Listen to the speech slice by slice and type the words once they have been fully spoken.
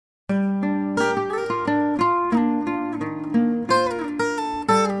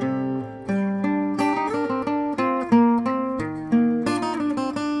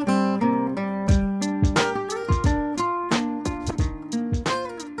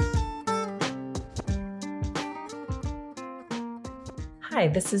Hi,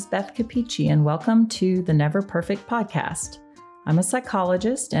 this is Beth Capici, and welcome to the Never Perfect podcast. I'm a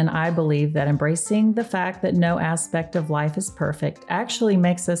psychologist, and I believe that embracing the fact that no aspect of life is perfect actually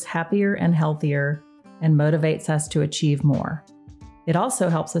makes us happier and healthier and motivates us to achieve more. It also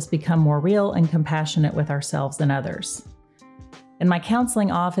helps us become more real and compassionate with ourselves and others. In my counseling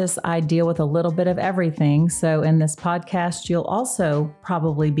office, I deal with a little bit of everything, so in this podcast, you'll also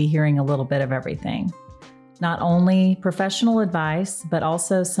probably be hearing a little bit of everything. Not only professional advice, but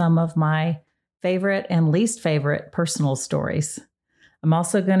also some of my favorite and least favorite personal stories. I'm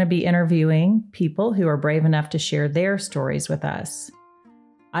also going to be interviewing people who are brave enough to share their stories with us.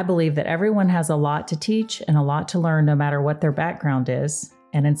 I believe that everyone has a lot to teach and a lot to learn no matter what their background is,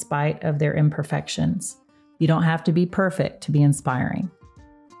 and in spite of their imperfections. You don't have to be perfect to be inspiring.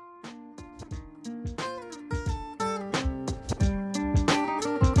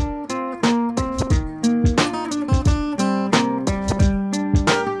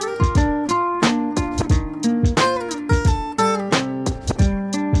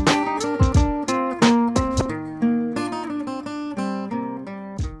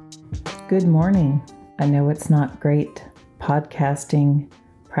 Good morning. I know it's not great podcasting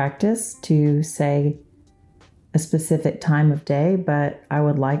practice to say a specific time of day, but I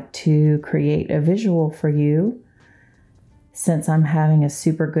would like to create a visual for you since I'm having a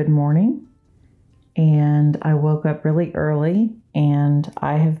super good morning and I woke up really early and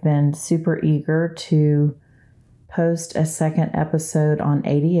I have been super eager to post a second episode on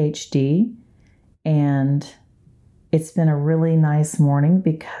ADHD, and it's been a really nice morning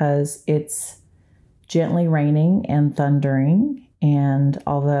because it's gently raining and thundering. And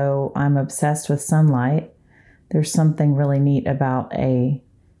although I'm obsessed with sunlight, there's something really neat about a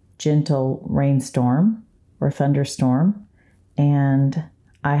gentle rainstorm or thunderstorm. And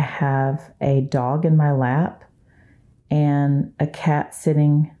I have a dog in my lap and a cat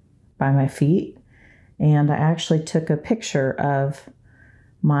sitting by my feet. And I actually took a picture of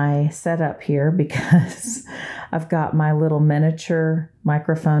my setup here because I've got my little miniature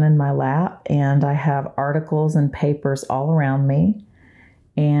microphone in my lap and I have articles and papers all around me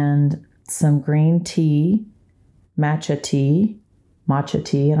and some green tea, matcha tea,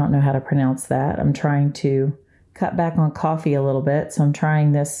 I don't know how to pronounce that. I'm trying to cut back on coffee a little bit, so I'm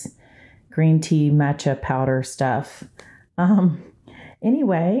trying this green tea matcha powder stuff.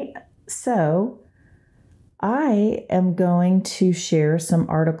 Anyway, so I am going to share some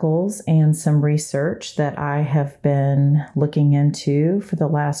articles and some research that I have been looking into for the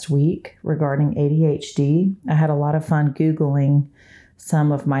last week regarding ADHD. I had a lot of fun Googling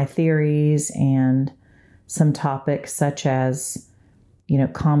some of my theories and some topics such as,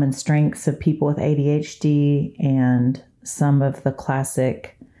 common strengths of people with ADHD and some of the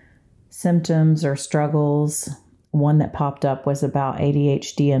classic symptoms or struggles. One that popped up was about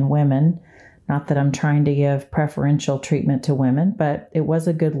ADHD in women. Not that I'm trying to give preferential treatment to women, but it was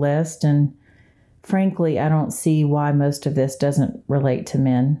a good list. And frankly, I don't see why most of this doesn't relate to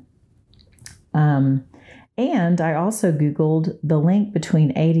men. And I also Googled the link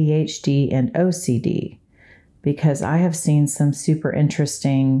between ADHD and OCD because I have seen some super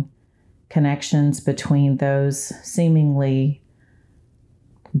interesting connections between those seemingly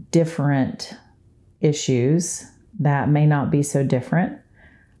different issues that may not be so different.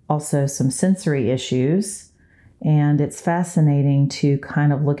 Also some sensory issues, and it's fascinating to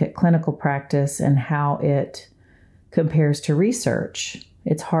kind of look at clinical practice and how it compares to research.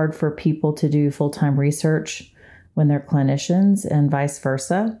 It's hard for people to do full-time research when they're clinicians and vice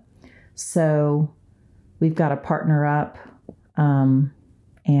versa. So we've got to partner up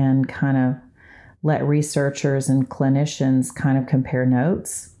and kind of let researchers and clinicians kind of compare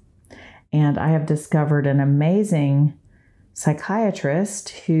notes. And I have discovered an amazing psychiatrist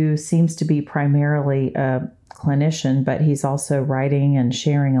who seems to be primarily a clinician, but he's also writing and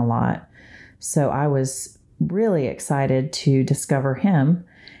sharing a lot. So I was really excited to discover him.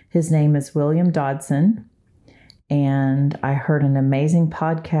 His name is William Dodson, and I heard an amazing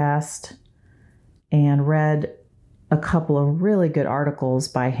podcast and read a couple of really good articles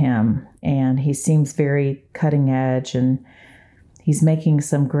by him. And he seems very cutting edge, and he's making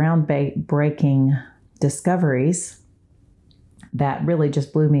some groundbreaking discoveries that really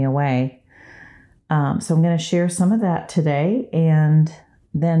just blew me away. So I'm going to share some of that today. And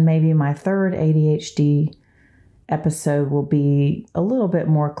then maybe my third ADHD episode will be a little bit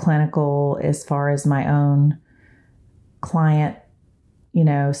more clinical as far as my own client,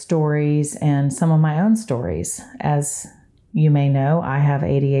 stories and some of my own stories. As you may know, I have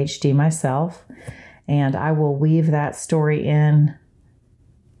ADHD myself, and I will weave that story in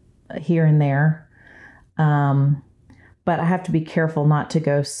here and there. But I have to be careful not to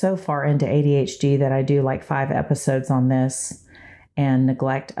go so far into ADHD that I do like 5 episodes on this and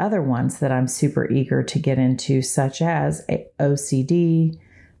neglect other ones that I'm super eager to get into, such as OCD,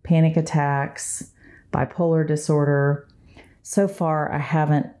 panic attacks, bipolar disorder. So far, I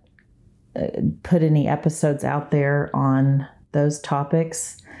haven't put any episodes out there on those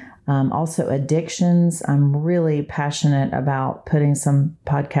topics. Also, addictions. I'm really passionate about putting some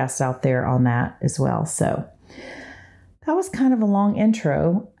podcasts out there on that as well. So that was kind of a long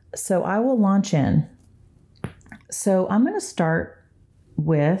intro. So I will launch in. So I'm going to start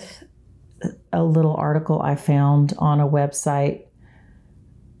with a little article I found on a website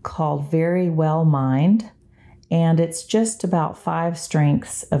called Very Well Mind. And it's just about 5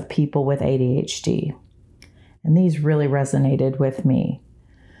 strengths of people with ADHD. And these really resonated with me.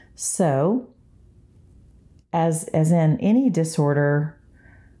 So, as in any disorder,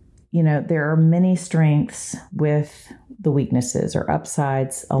 there are many strengths with the weaknesses or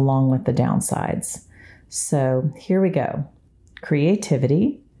upsides along with the downsides. So here we go.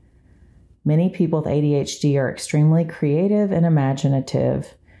 Creativity. Many people with ADHD are extremely creative and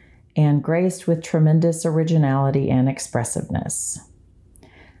imaginative and graced with tremendous originality and expressiveness. I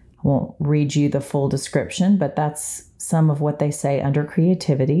won't read you the full description, but that's some of what they say under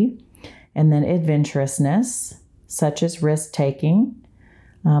creativity. And then adventurousness, such as risk-taking.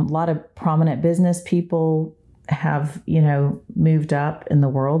 A lot of prominent business people have, moved up in the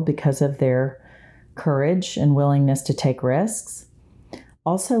world because of their courage and willingness to take risks.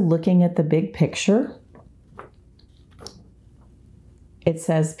 Also, looking at the big picture. It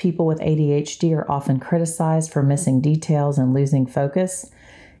says people with ADHD are often criticized for missing details and losing focus,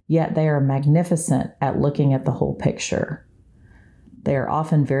 yet they are magnificent at looking at the whole picture. They are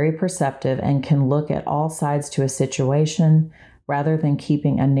often very perceptive and can look at all sides to a situation rather than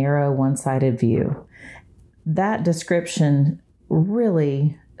keeping a narrow, one-sided view. That description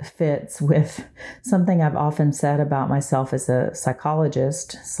really fits with something I've often said about myself as a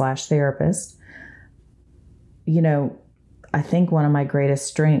psychologist/therapist. I think one of my greatest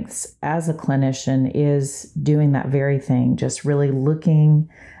strengths as a clinician is doing that very thing, just really looking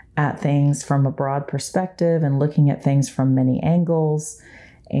at things from a broad perspective and looking at things from many angles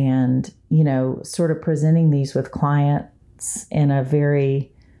and, sort of presenting these with clients in a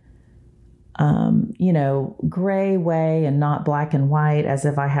very, gray way and not black and white as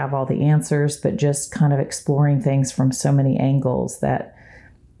if I have all the answers, but just kind of exploring things from so many angles that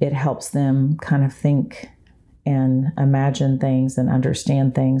it helps them kind of think and imagine things and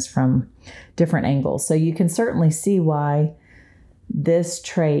understand things from different angles. So you can certainly see why this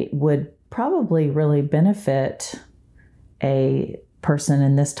trait would probably really benefit a person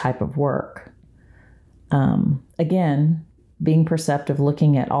in this type of work. Again, being perceptive,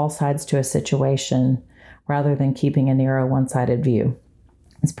 looking at all sides to a situation rather than keeping a narrow, one-sided view.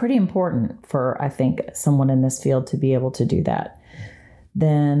 It's pretty important for, I think, someone in this field to be able to do that.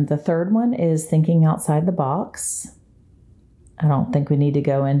 Then the third one is thinking outside the box. I don't think we need to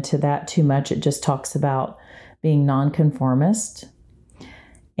go into that too much. It just talks about being nonconformist.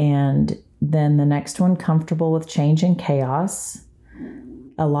 And then the next one, comfortable with change and chaos.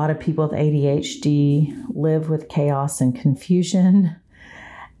 A lot of people with ADHD live with chaos and confusion,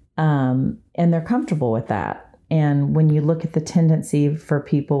 and they're comfortable with that. And when you look at the tendency for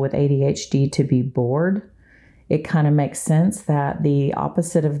people with ADHD to be bored, it kind of makes sense that the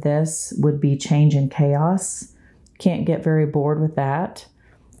opposite of this would be change and chaos. Can't get very bored with that.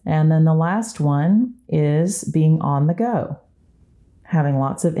 And then the last one is being on the go, having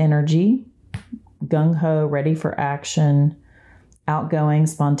lots of energy, gung-ho, ready for action, outgoing,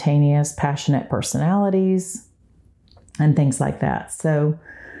 spontaneous, passionate personalities, and things like that. So,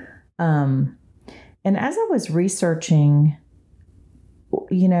 and as I was researching,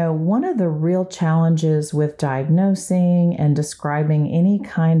 one of the real challenges with diagnosing and describing any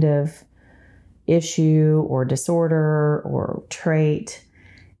kind of issue or disorder or trait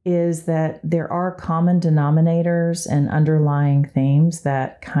is that there are common denominators and underlying themes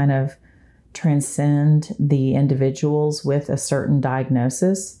that kind of transcend the individuals with a certain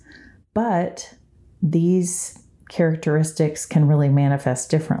diagnosis, but these characteristics can really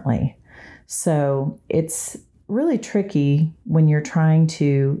manifest differently. So it's really tricky when you're trying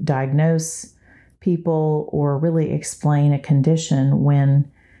to diagnose people or really explain a condition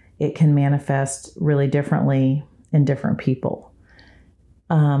when it can manifest really differently in different people.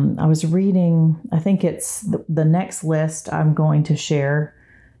 I was reading, I think it's the next list I'm going to share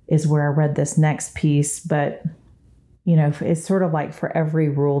is where I read this next piece, but it's sort of like for every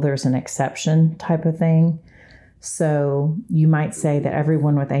rule, there's an exception type of thing. So you might say that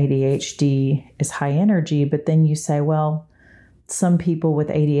everyone with ADHD is high energy, but then you say, well, some people with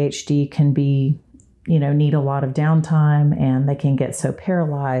ADHD can be, need a lot of downtime, and they can get so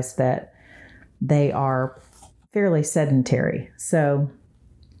paralyzed that they are fairly sedentary. So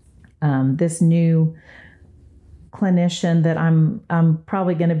this new clinician that I'm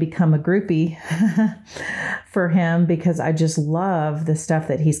probably going to become a groupie for him, because I just love the stuff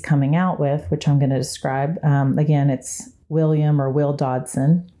that he's coming out with, which I'm going to describe. Again, it's Will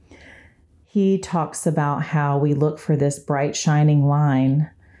Dodson. He talks about how we look for this bright shining line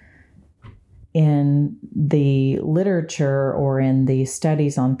in the literature or in the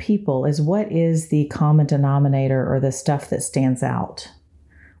studies on people, is what is the common denominator or the stuff that stands out?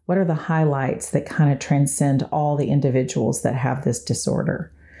 What are the highlights that kind of transcend all the individuals that have this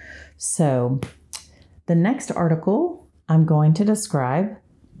disorder? So the next article I'm going to describe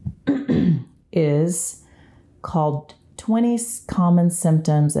is called 20 Common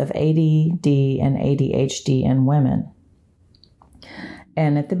Symptoms of ADD and ADHD in Women.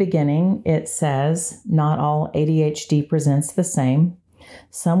 And at the beginning, it says, not all ADHD presents the same.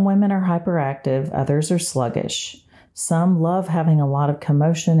 Some women are hyperactive, others are sluggish. Some love having a lot of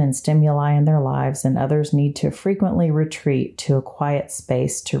commotion and stimuli in their lives, and others need to frequently retreat to a quiet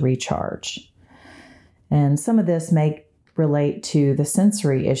space to recharge. And some of this may relate to the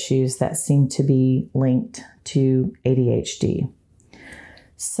sensory issues that seem to be linked to ADHD.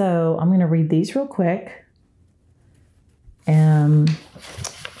 So I'm going to read these real quick.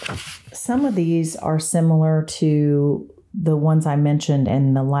 Some of these are similar to the ones I mentioned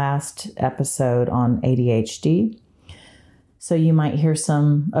in the last episode on ADHD. So you might hear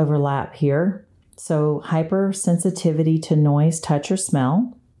some overlap here. So hypersensitivity to noise, touch, or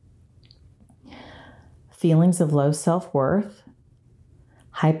smell. Feelings of low self-worth.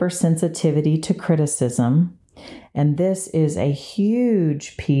 Hypersensitivity to criticism. And this is a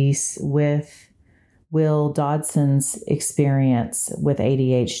huge piece with Will Dodson's experience with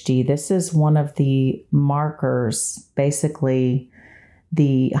ADHD. This is one of the markers, basically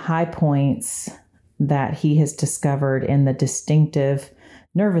the high points that he has discovered in the distinctive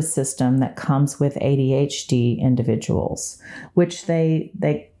nervous system that comes with ADHD individuals, which they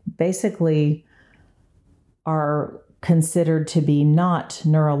basically are considered to be not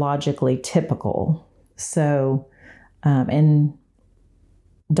neurologically typical. So, and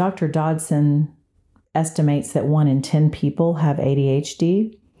Dr. Dodson estimates that 1 in 10 people have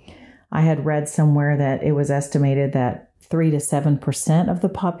ADHD. I had read somewhere that it was estimated that 3 to 7% of the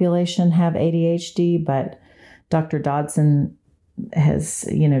population have ADHD, but Dr. Dodson has,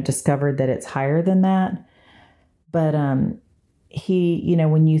 discovered that it's higher than that. But he,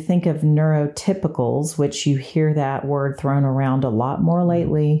 when you think of neurotypicals, which you hear that word thrown around a lot more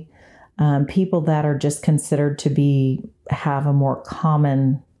lately, people that are just considered to have a more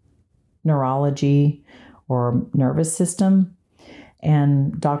common neurology or nervous system.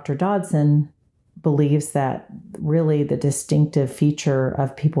 And Dr. Dodson believes that really the distinctive feature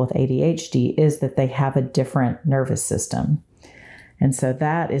of people with ADHD is that they have a different nervous system. And so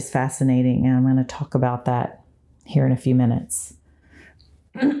that is fascinating. And I'm going to talk about that here in a few minutes.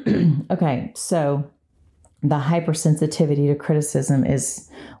 Okay, so the hypersensitivity to criticism is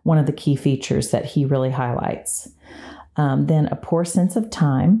one of the key features that he really highlights. Then a poor sense of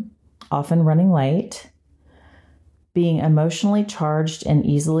time, often running late, being emotionally charged and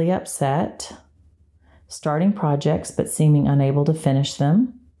easily upset, starting projects but seeming unable to finish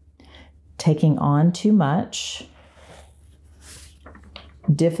them, taking on too much,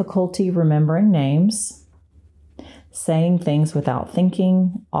 difficulty remembering names, saying things without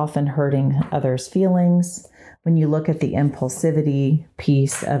thinking, often hurting others' feelings. When you look at the impulsivity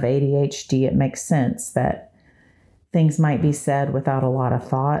piece of ADHD, it makes sense that things might be said without a lot of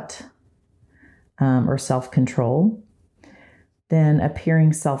thought or self-control. Then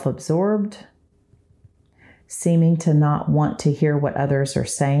appearing self-absorbed, seeming to not want to hear what others are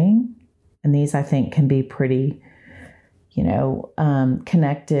saying. And these, I think, can be pretty,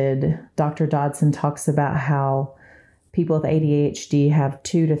 connected. Dr. Dodson talks about how people with ADHD have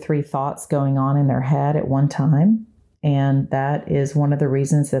 2 to 3 thoughts going on in their head at one time. And that is one of the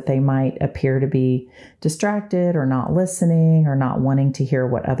reasons that they might appear to be distracted or not listening or not wanting to hear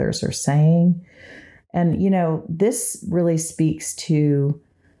what others are saying. And, this really speaks to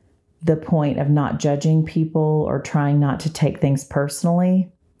the point of not judging people or trying not to take things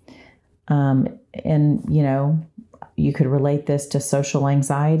personally. You could relate this to social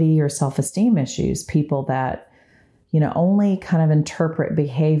anxiety or self-esteem issues, people that, only kind of interpret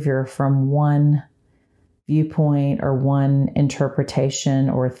behavior from one viewpoint or one interpretation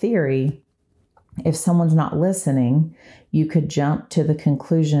or theory, if someone's not listening, you could jump to the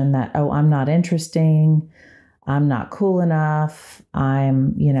conclusion that, oh, I'm not interesting. I'm not cool enough.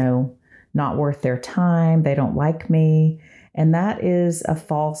 I'm, not worth their time. They don't like me. And that is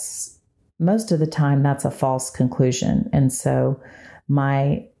most of the time, that's a false conclusion. And so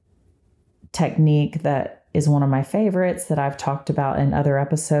my technique that is one of my favorites that I've talked about in other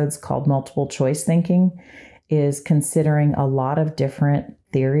episodes called multiple choice thinking is considering a lot of different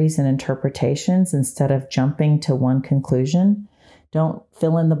theories and interpretations instead of jumping to one conclusion. Don't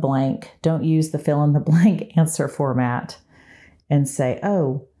fill in the blank. Don't use the fill in the blank answer format and say,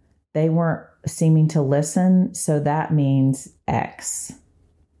 oh, they weren't seeming to listen, so that means X.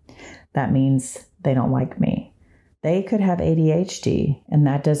 That means they don't like me. They could have ADHD, and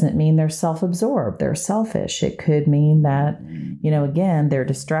that doesn't mean they're self-absorbed. They're selfish. It could mean that, again, they're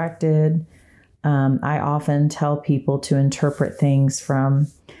distracted. I often tell people to interpret things from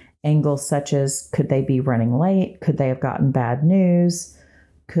angles such as, could they be running late? Could they have gotten bad news?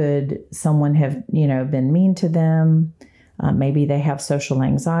 Could someone have, been mean to them? Maybe they have social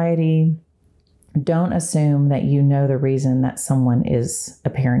anxiety. Don't assume that you know the reason that someone is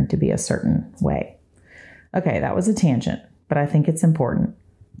appearing to be a certain way. Okay, that was a tangent, but I think it's important.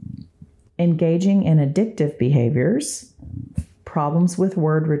 Engaging in addictive behaviors, problems with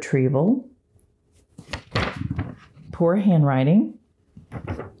word retrieval, poor handwriting,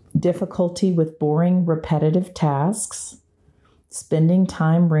 difficulty with boring, repetitive tasks, spending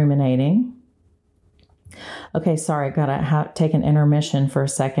time ruminating. Okay, sorry, I gotta take an intermission for a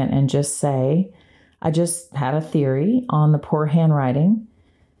second and just say, I just had a theory on the poor handwriting,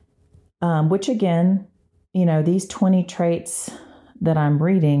 which again, these 20 traits that I'm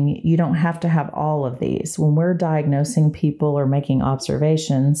reading, you don't have to have all of these. When we're diagnosing people or making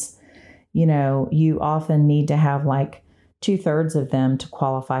observations, you often need to have like 2/3 of them to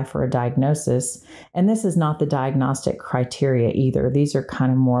qualify for a diagnosis. And this is not the diagnostic criteria either. These are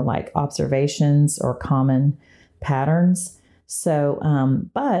kind of more like observations or common patterns. So,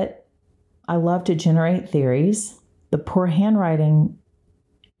 but I love to generate theories. The poor handwriting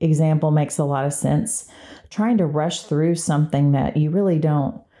example makes a lot of sense. Trying to rush through something that you really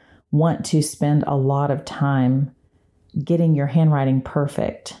don't want to spend a lot of time getting your handwriting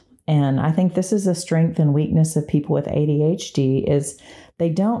perfect. And I think this is a strength and weakness of people with ADHD is they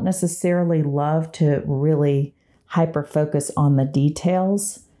don't necessarily love to really hyper focus on the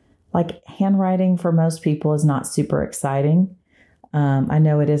details. Like handwriting for most people is not super exciting. I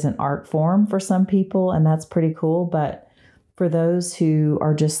know it is an art form for some people, and that's pretty cool. But for those who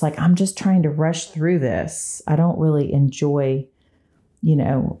are just like, I'm just trying to rush through this, I don't really enjoy,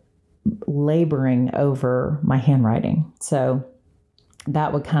 laboring over my handwriting. So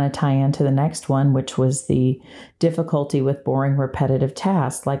that would kind of tie into the next one, which was the difficulty with boring, repetitive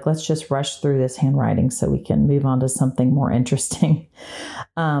tasks. Like, let's just rush through this handwriting so we can move on to something more interesting.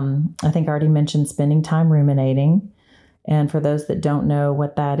 I think I already mentioned spending time ruminating. And for those that don't know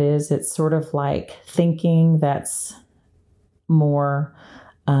what that is, it's sort of like thinking that's more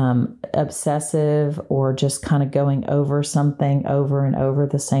obsessive or just kind of going over something over and over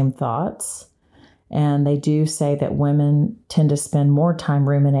the same thoughts. And they do say that women tend to spend more time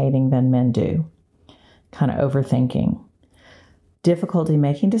ruminating than men do, kind of overthinking. Difficulty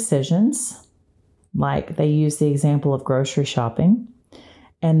making decisions, like they use the example of grocery shopping.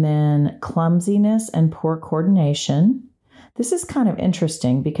 And then clumsiness and poor coordination. This is kind of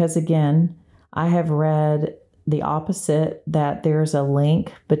interesting because, again, I have read the opposite, that there's a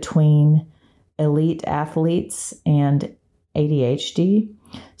link between elite athletes and ADHD.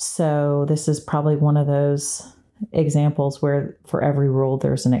 So this is probably one of those examples where for every rule,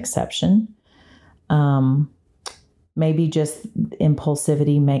 there's an exception. Maybe just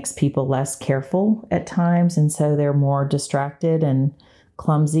impulsivity makes people less careful at times. And so they're more distracted and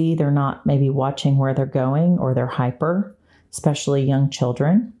clumsy. They're not maybe watching where they're going, or they're hyper, especially young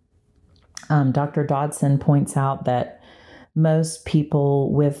children. Dr. Dodson points out that most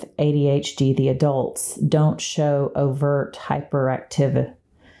people with ADHD, the adults, don't show overt hyperactivity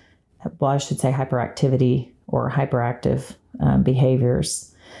or hyperactive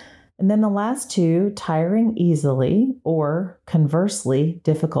behaviors. And then the last two, tiring easily, or conversely,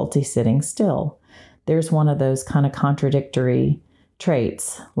 difficulty sitting still. There's one of those kind of contradictory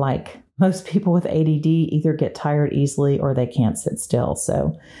traits, like most people with ADD either get tired easily or they can't sit still.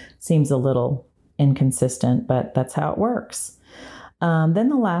 So it seems a little inconsistent, but that's how it works. Then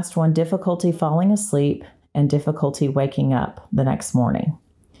the last one, difficulty falling asleep and difficulty waking up the next morning.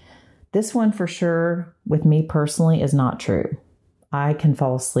 This one for sure, with me personally, is not true. I can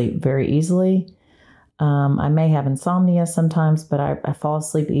fall asleep very easily. I may have insomnia sometimes, but I fall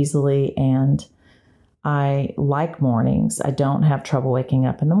asleep easily, and I like mornings. I don't have trouble waking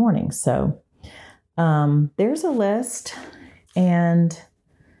up in the morning. So there's a list, and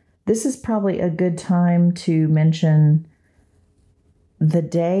this is probably a good time to mention the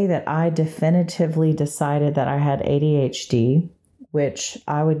day that I definitively decided that I had ADHD, which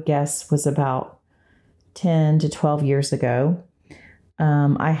I would guess was about 10 to 12 years ago.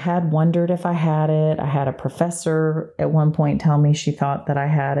 I had wondered if I had it. I had a professor at one point tell me she thought that I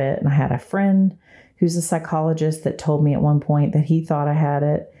had it. And I had a friend who's a psychologist that told me at one point that he thought I had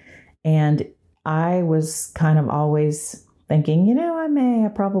it. And I was kind of always thinking, I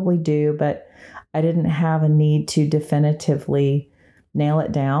probably do, but I didn't have a need to definitively nail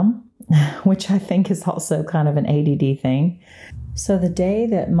it down, which I think is also kind of an ADD thing. So the day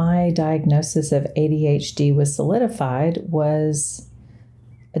that my diagnosis of ADHD was solidified was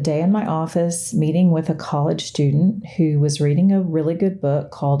a day in my office meeting with a college student who was reading a really good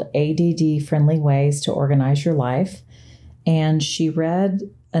book called ADD Friendly Ways to Organize Your Life. And she read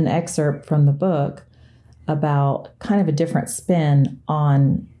an excerpt from the book about kind of a different spin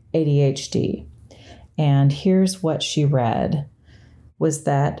on ADHD. And here's what she read, was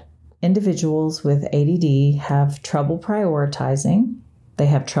that individuals with ADD have trouble prioritizing, they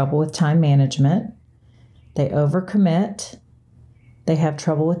have trouble with time management, they overcommit, they have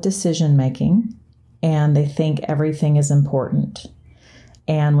trouble with decision making, and they think everything is important.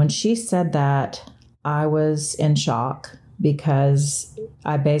 And when she said that, I was in shock because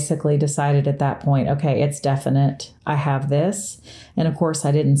I basically decided at that point, okay, it's definite. I have this. And of course,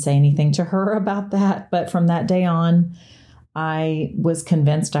 I didn't say anything to her about that. But from that day on, I was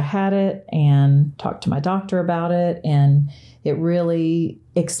convinced I had it and talked to my doctor about it. And it really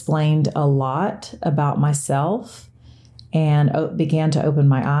explained a lot about myself and began to open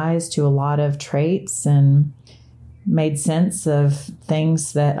my eyes to a lot of traits and made sense of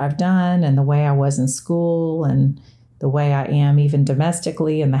things that I've done and the way I was in school and the way I am even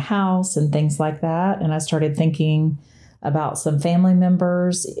domestically in the house and things like that. And I started thinking about some family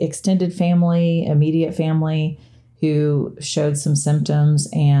members, extended family, immediate family, who showed some symptoms,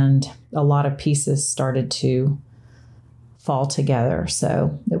 and a lot of pieces started to fall together.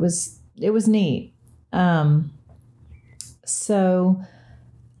 So it was neat. So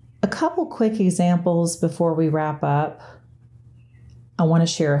a couple quick examples before we wrap up. I want to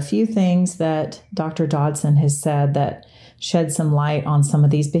share a few things that Dr. Dodson has said that shed some light on some of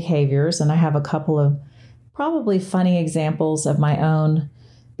these behaviors. And I have a couple of probably funny examples of my own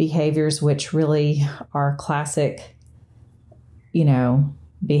behaviors, which really are classic,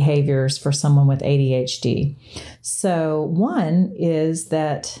 behaviors for someone with ADHD. So one is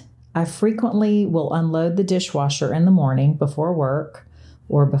that I frequently will unload the dishwasher in the morning before work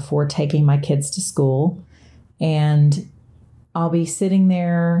or before taking my kids to school. And I'll be sitting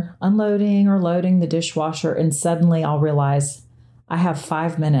there unloading or loading the dishwasher, and suddenly I'll realize I have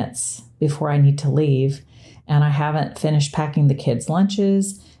 5 minutes before I need to leave, and I haven't finished packing the kids'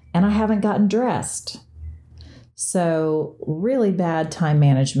 lunches, and I haven't gotten dressed. So really bad time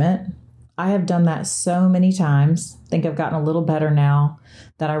management. I have done that so many times. I think I've gotten a little better now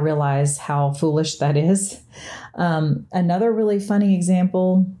that I realize how foolish that is. Another really funny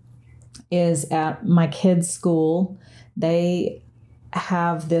example is at my kids' school. They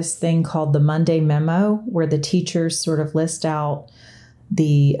have this thing called the Monday Memo, where the teachers sort of list out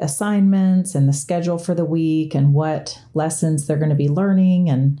the assignments and the schedule for the week and what lessons they're going to be learning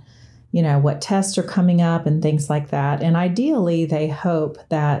and, what tests are coming up and things like that. And ideally, they hope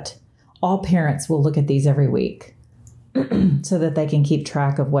that all parents will look at these every week so that they can keep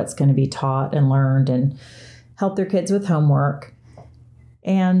track of what's going to be taught and learned and help their kids with homework.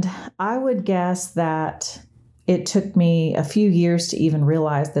 And I would guess that it took me a few years to even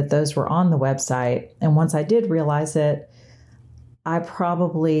realize that those were on the website. And once I did realize it, I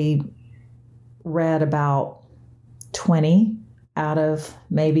probably read about 20 out of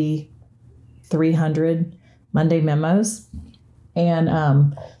maybe 300 Monday memos. And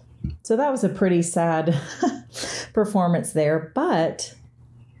so that was a pretty sad performance there. But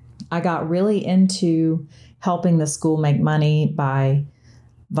I got really into helping the school make money by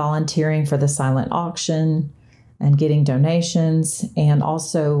volunteering for the silent auction and getting donations, and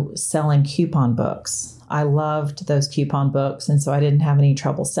also selling coupon books. I loved those coupon books, and so I didn't have any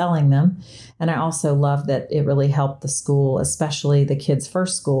trouble selling them. And I also loved that it really helped the school, especially the kids'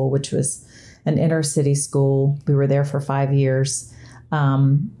 first school, which was an inner city school. We were there for 5 years.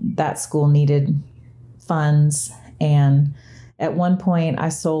 That school needed funds, and at one point I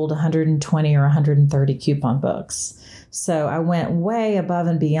sold 120 or 130 coupon books. So I went way above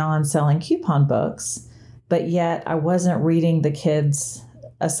and beyond selling coupon books, but yet I wasn't reading the kids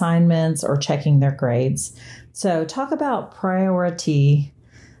assignments or checking their grades. So talk about priority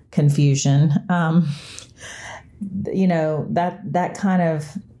confusion. That kind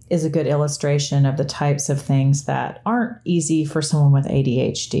of is a good illustration of the types of things that aren't easy for someone with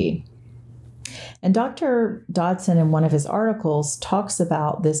ADHD. And Dr. Dodson, in one of his articles, talks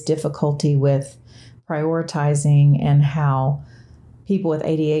about this difficulty with prioritizing and how people with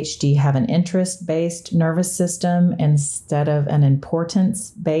ADHD have an interest-based nervous system instead of an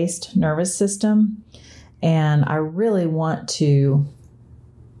importance-based nervous system. And I really want to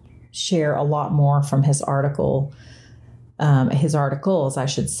share a lot more from his articles, I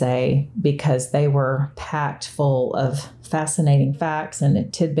should say, because they were packed full of fascinating facts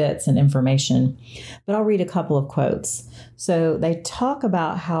and tidbits and information. But I'll read a couple of quotes. So they talk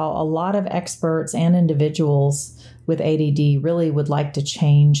about how a lot of experts and individuals with ADD really would like to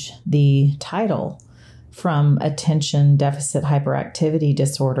change the title from attention deficit hyperactivity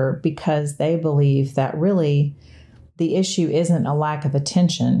disorder because they believe that really the issue isn't a lack of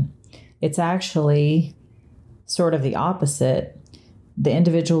attention. It's actually sort of the opposite. The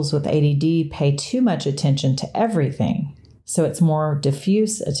individuals with ADD pay too much attention to everything. So it's more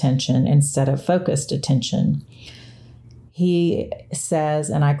diffuse attention instead of focused attention. He says,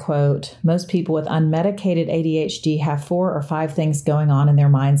 and I quote, "Most people with unmedicated ADHD have 4 or 5 things going on in their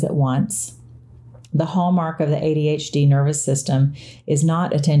minds at once. The hallmark of the ADHD nervous system is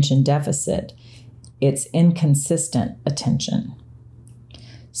not attention deficit. It's inconsistent attention."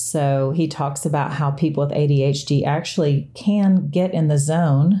 So he talks about how people with ADHD actually can get in the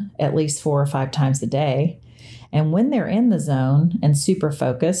zone at least 4 or 5 times a day. And when they're in the zone and super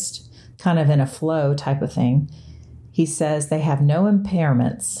focused, kind of in a flow type of thing, he says they have no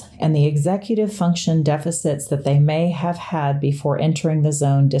impairments and the executive function deficits that they may have had before entering the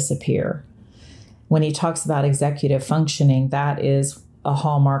zone disappear. When he talks about executive functioning, that is a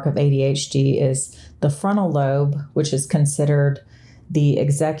hallmark of ADHD, is the frontal lobe, which is considered the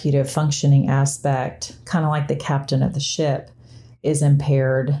executive functioning aspect, kind of like the captain of the ship, is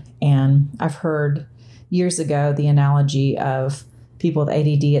impaired. And I've heard years ago the analogy of people with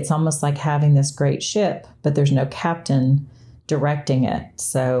ADD, it's almost like having this great ship, but there's no captain directing it.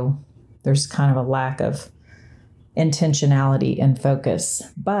 So there's kind of a lack of intentionality and focus.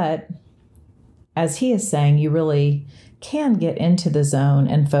 But as he is saying, you really can get into the zone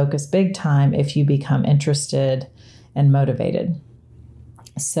and focus big time if you become interested and motivated.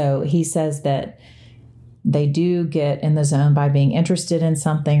 So he says that they do get in the zone by being interested in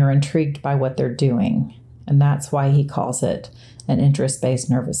something or intrigued by what they're doing. And that's why he calls it an interest-based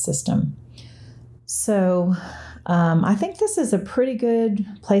nervous system. So I think this is a pretty good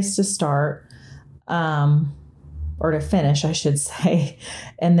place to start, or to finish, I should say.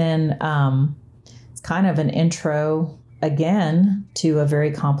 And then it's kind of an intro again to a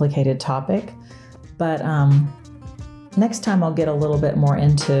very complicated topic. But next time I'll get a little bit more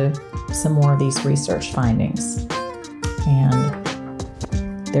into some more of these research findings. And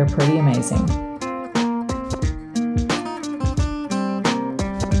they're pretty amazing.